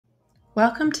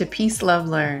Welcome to Peace, Love,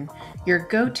 Learn, your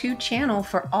go-to channel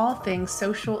for all things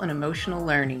social and emotional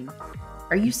learning.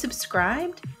 Are you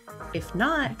subscribed? If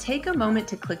not, take a moment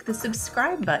to click the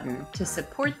subscribe button to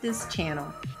support this channel.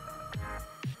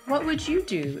 What would you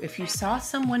do if you saw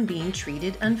someone being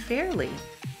treated unfairly?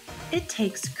 It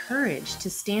takes courage to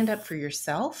stand up for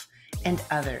yourself and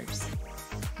others.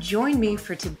 Join me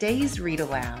for today's read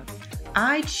aloud,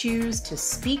 I Choose to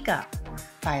Speak Up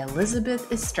by Elizabeth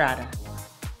Estrada.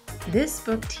 This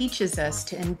book teaches us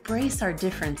to embrace our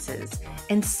differences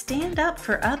and stand up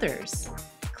for others.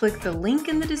 Click the link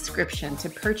in the description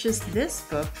to purchase this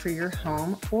book for your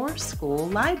home or school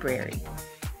library.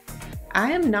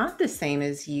 I am not the same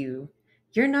as you.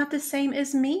 You're not the same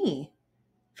as me.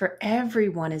 For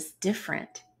everyone is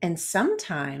different, and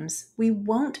sometimes we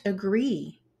won't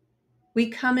agree. We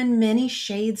come in many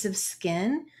shades of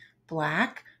skin,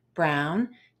 black, brown,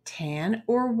 tan,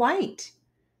 or white.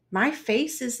 My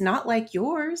face is not like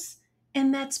yours,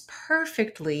 and that's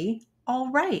perfectly all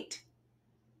right.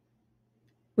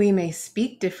 We may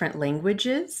speak different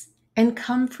languages and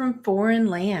come from foreign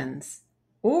lands,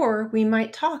 or we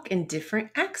might talk in different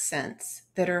accents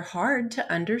that are hard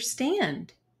to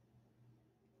understand.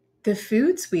 The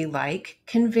foods we like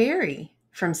can vary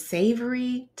from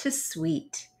savory to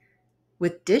sweet,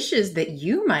 with dishes that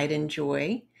you might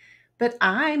enjoy, but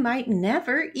I might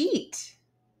never eat.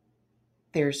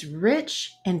 There's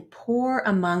rich and poor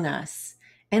among us,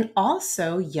 and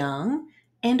also young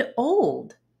and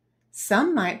old.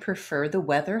 Some might prefer the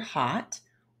weather hot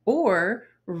or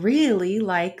really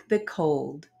like the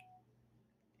cold.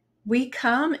 We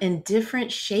come in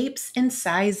different shapes and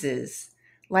sizes,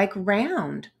 like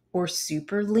round or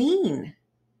super lean,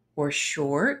 or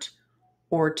short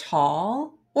or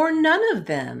tall, or none of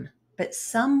them, but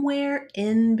somewhere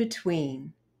in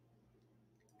between.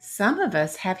 Some of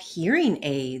us have hearing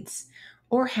aids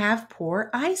or have poor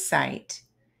eyesight.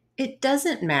 It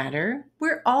doesn't matter.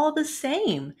 We're all the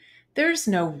same. There's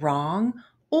no wrong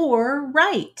or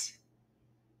right.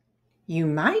 You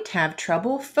might have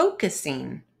trouble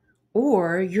focusing,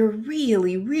 or you're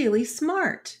really, really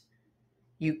smart.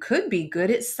 You could be good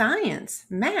at science,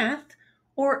 math,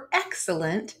 or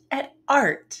excellent at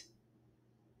art.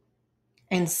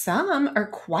 And some are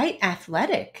quite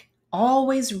athletic,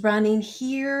 always running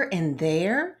here and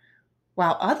there,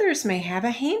 while others may have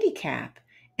a handicap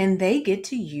and they get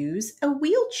to use a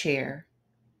wheelchair.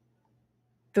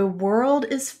 The world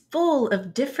is full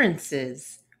of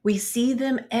differences. We see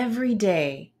them every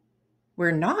day.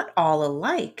 We're not all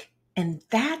alike, and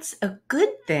that's a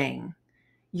good thing.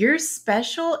 You're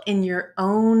special in your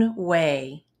own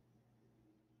way.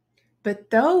 But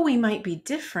though we might be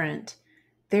different,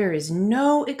 there is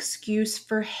no excuse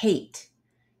for hate.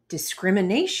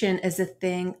 Discrimination is a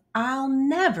thing I'll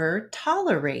never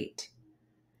tolerate.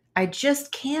 I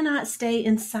just cannot stay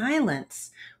in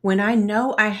silence when I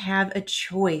know I have a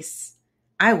choice.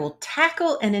 I will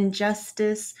tackle an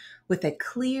injustice with a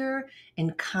clear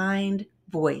and kind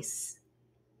voice.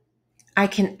 I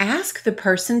can ask the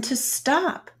person to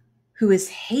stop who is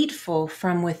hateful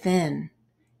from within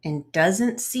and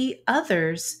doesn't see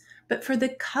others but for the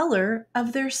color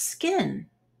of their skin.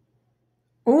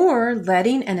 Or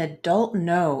letting an adult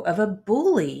know of a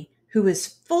bully who is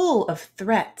full of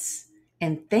threats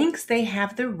and thinks they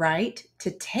have the right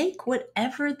to take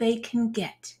whatever they can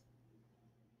get.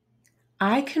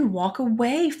 I can walk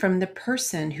away from the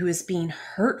person who is being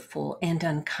hurtful and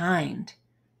unkind,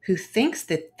 who thinks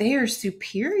that they're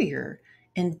superior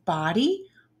in body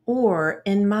or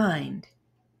in mind.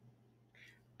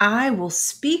 I will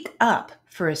speak up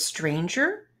for a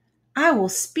stranger. I will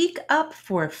speak up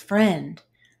for a friend,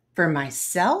 for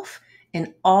myself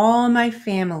and all my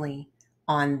family.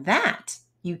 On that,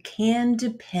 you can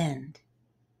depend.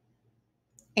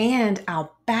 And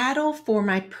I'll battle for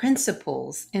my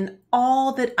principles and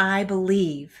all that I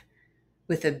believe.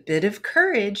 With a bit of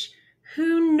courage,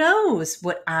 who knows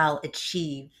what I'll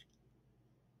achieve?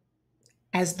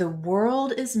 As the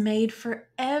world is made for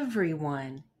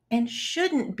everyone and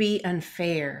shouldn't be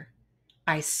unfair,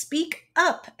 I speak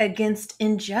up against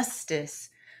injustice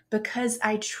because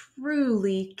I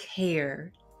truly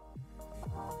care.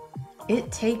 It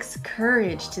takes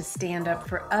courage to stand up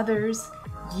for others.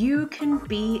 You can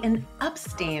be an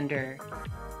upstander.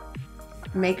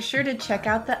 Make sure to check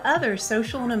out the other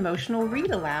social and emotional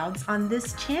read-alouds on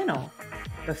this channel.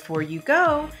 Before you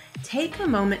go, take a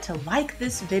moment to like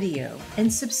this video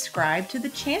and subscribe to the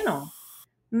channel.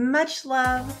 Much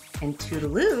love and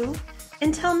toodaloo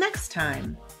until next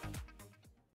time.